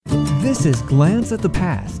This is Glance at the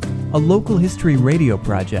Past, a local history radio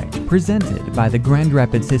project presented by the Grand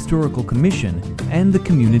Rapids Historical Commission and the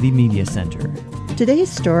Community Media Center. Today's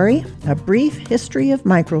story, a brief history of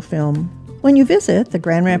microfilm. When you visit the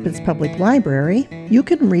Grand Rapids Public Library, you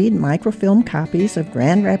can read microfilm copies of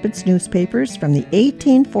Grand Rapids newspapers from the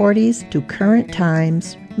 1840s to current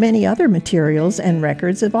times. Many other materials and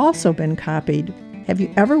records have also been copied. Have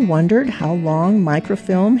you ever wondered how long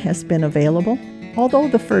microfilm has been available? Although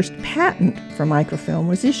the first patent for microfilm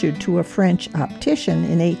was issued to a French optician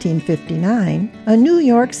in 1859, a New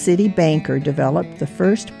York City banker developed the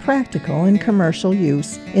first practical and commercial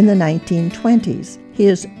use in the 1920s.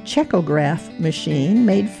 His Checograph machine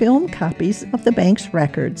made film copies of the bank's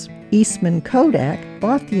records. Eastman Kodak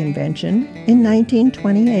bought the invention in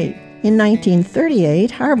 1928. In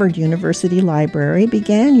 1938, Harvard University Library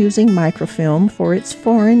began using microfilm for its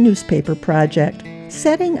foreign newspaper project,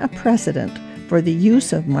 setting a precedent for the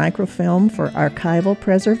use of microfilm for archival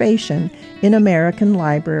preservation in American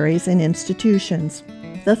libraries and institutions.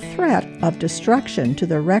 The threat of destruction to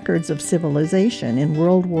the records of civilization in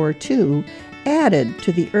World War II added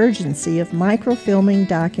to the urgency of microfilming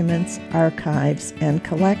documents, archives, and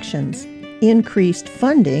collections. Increased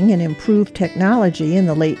funding and improved technology in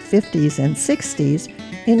the late 50s and 60s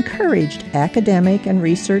encouraged academic and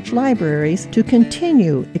research libraries to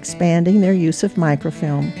continue expanding their use of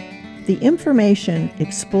microfilm. The information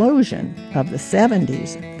explosion of the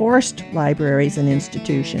 70s forced libraries and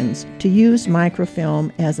institutions to use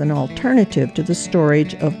microfilm as an alternative to the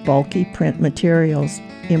storage of bulky print materials.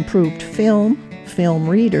 Improved film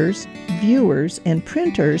readers, viewers, and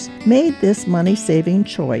printers made this money-saving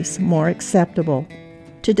choice more acceptable.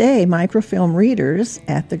 Today, microfilm readers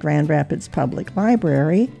at the Grand Rapids Public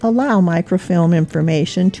Library allow microfilm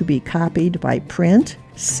information to be copied by print,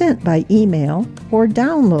 sent by email, or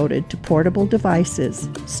downloaded to portable devices.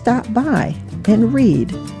 Stop by and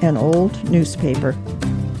read an old newspaper.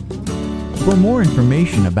 For more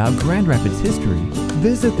information about Grand Rapids history,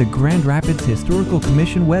 visit the Grand Rapids Historical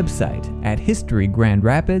Commission website at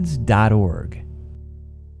historygrandrapids.org.